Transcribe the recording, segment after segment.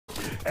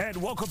And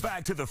welcome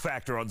back to The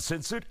Factor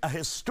Uncensored, a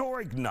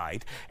historic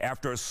night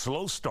after a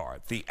slow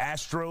start. The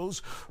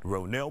Astros,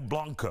 Ronel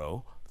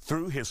Blanco,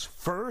 threw his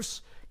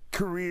first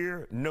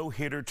career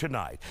no-hitter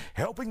tonight,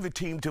 helping the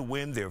team to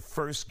win their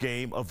first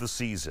game of the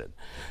season.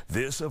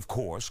 This, of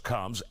course,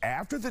 comes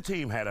after the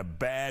team had a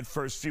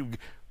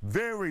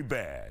very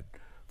bad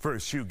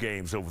first few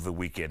games over the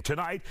weekend.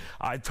 Tonight,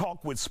 I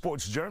talk with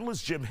sports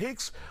journalist Jim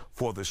Hicks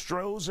for the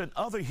Astros and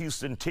other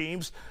Houston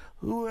teams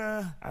who,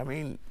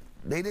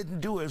 they didn't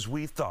do as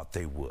we thought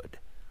they would.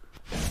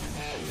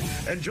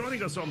 And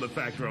joining us on The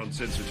Factor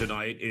Uncensored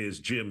tonight is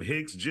Jim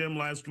Hicks. Jim,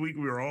 last week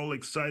we were all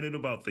excited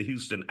about the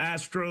Houston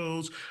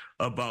Astros,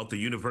 about the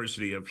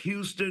University of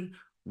Houston.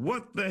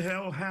 What the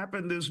hell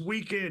happened this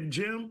weekend,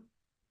 Jim?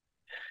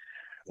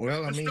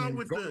 Well, Let's start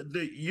with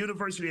the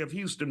University of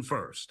Houston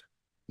first.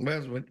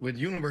 Well, with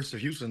University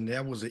of Houston,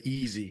 that was an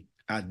easy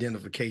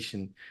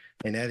identification,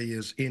 and that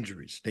is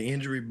injuries. The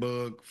injury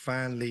bug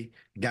finally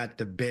got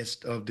the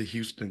best of the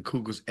Houston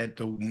Cougars at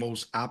the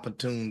most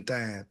opportune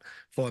time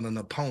for an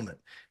opponent,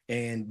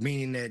 and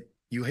meaning that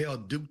you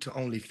held Duke to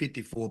only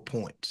 54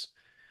 points,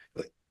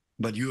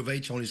 but U of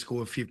H only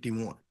scored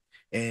 51.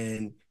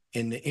 And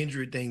in the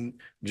injury thing,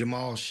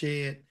 Jamal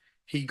Shead,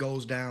 he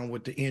goes down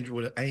with the injury,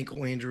 with an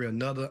ankle injury,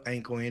 another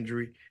ankle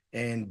injury,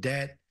 and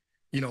that,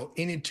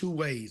 any two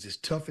ways, as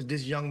tough as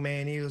this young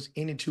man is,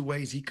 any two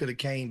ways he could have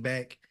came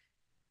back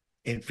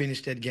and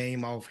finished that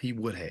game off, he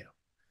would have.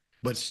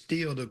 But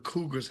still, the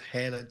Cougars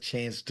had a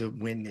chance to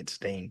win this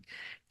thing,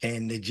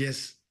 and they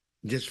just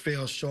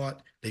fell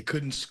short. They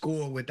couldn't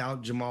score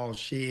without Jamal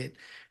Shead.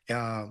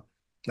 Like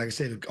I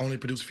said, it only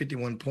produced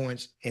 51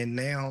 points, and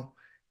now,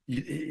 I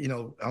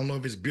don't know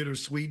if it's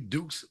bittersweet.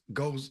 Dukes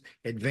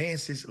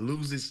advances,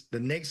 loses the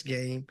next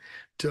game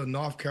to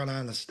North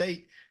Carolina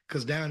State,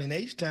 because down in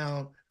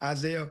H-Town,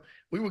 Isaiah,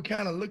 we were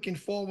kind of looking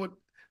forward.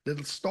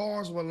 The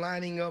stars were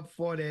lining up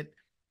for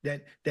how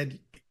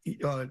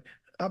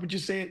would you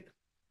say it?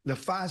 The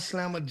Phi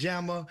Slammer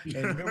Jammer,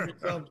 and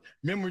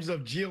memories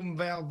of Jim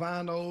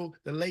Valvano,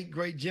 the late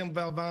great Jim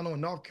Valvano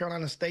in North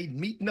Carolina State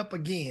meeting up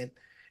again,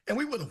 and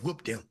we would have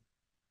whooped them.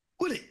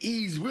 Would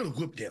have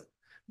whooped them.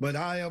 But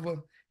however,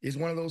 it's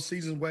one of those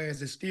seasons where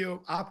there's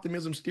still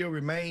optimism still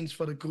remains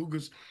for the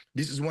Cougars.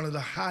 This is one of the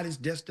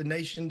hottest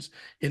destinations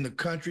in the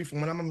country.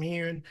 From what I'm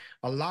hearing,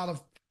 a lot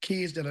of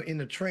kids that are in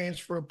the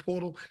transfer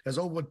portal. There's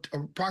over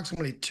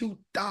approximately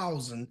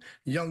 2,000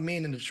 young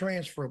men in the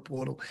transfer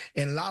portal,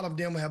 and a lot of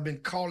them have been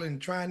calling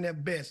and trying their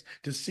best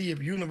to see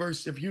if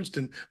University of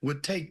Houston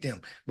would take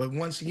them. But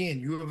once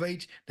again, U of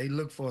H, they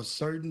look for a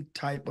certain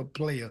type of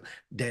player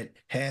that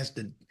has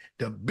the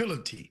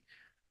ability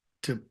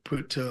to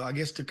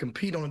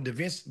compete on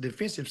the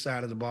defensive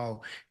side of the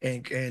ball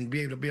and be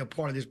able to be a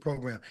part of this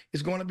program.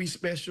 It's going to be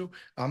special.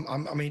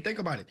 Think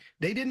about it.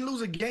 They didn't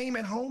lose a game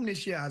at home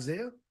this year,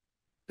 Isaiah.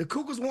 The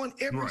Cougars won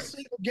every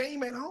single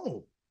game at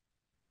home.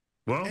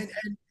 Well,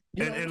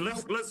 and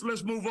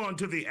let's move on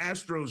to the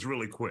Astros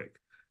really quick.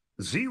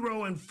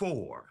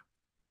 0-4.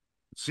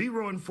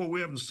 0-4.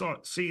 We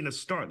haven't seen a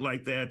start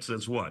like that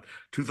since what?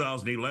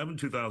 2011,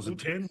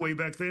 2010, way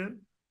back then?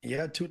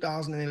 Yeah,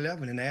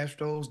 2011. And the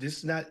Astros, this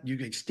is not, you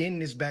can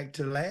extend this back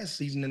to last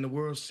season in the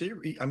World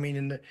Series.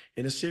 In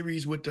the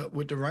series with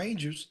the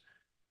Rangers,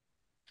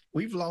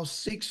 we've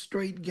lost 6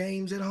 straight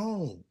games at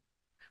home.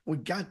 We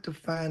got to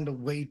find a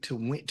way to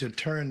win, to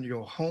turn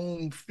your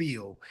home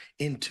field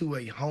into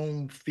a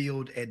home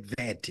field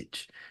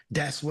advantage.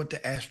 That's what the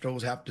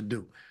Astros have to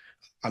do.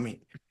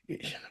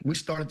 We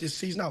started this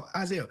season out.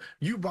 Isaiah,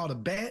 you brought a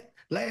bat.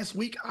 Last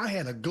week, I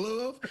had a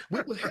glove.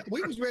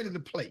 We was ready to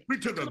play. We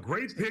took a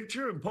great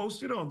picture and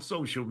posted on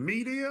social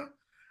media.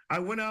 I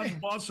went out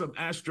and bought some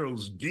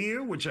Astros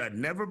gear, which I'd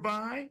never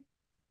buy.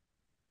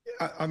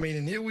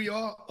 And here we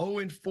are,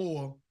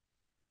 0-4,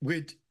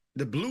 with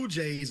the Blue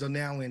Jays are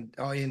now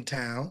in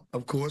town,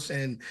 of course.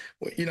 And,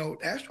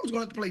 Astros going to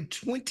have to play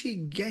 20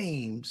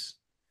 games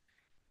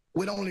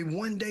with only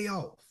 1 day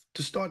off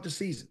to start the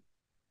season.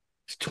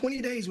 It's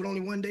 20 days with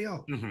only 1 day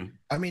off.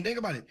 Mm-hmm. Think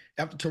about it.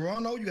 After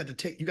Toronto, we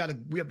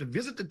have to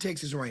visit the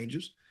Texas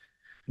Rangers.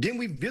 Then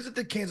we visit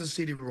the Kansas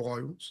City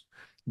Royals.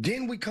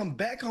 Then we come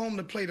back home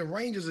to play the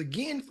Rangers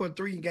again for a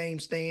 3-game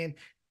stand,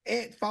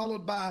 and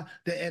followed by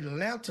the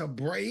Atlanta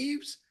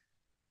Braves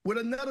with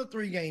another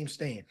 3-game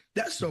stand.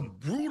 That's a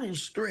brutal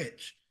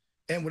stretch.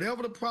 And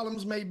whatever the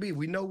problems may be,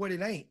 we know what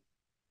it ain't.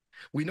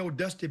 We know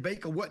Dusty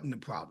Baker wasn't the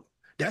problem.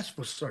 That's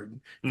for certain.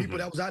 People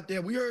that was out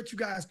there, we heard you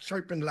guys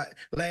chirping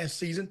last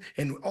season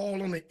and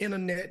all on the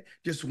internet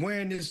just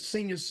wearing this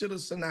senior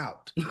citizen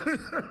out.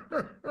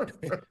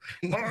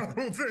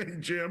 Horrible thing,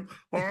 Jim.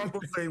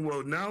 Horrible thing.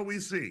 Well, now we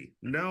see.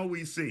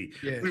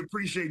 Yeah. We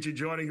appreciate you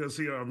joining us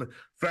here on The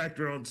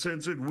Factor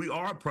Uncensored. We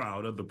are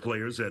proud of the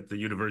players at the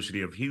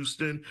University of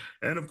Houston.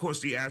 And, of course,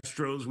 the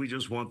Astros. We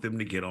just want them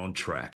to get on track.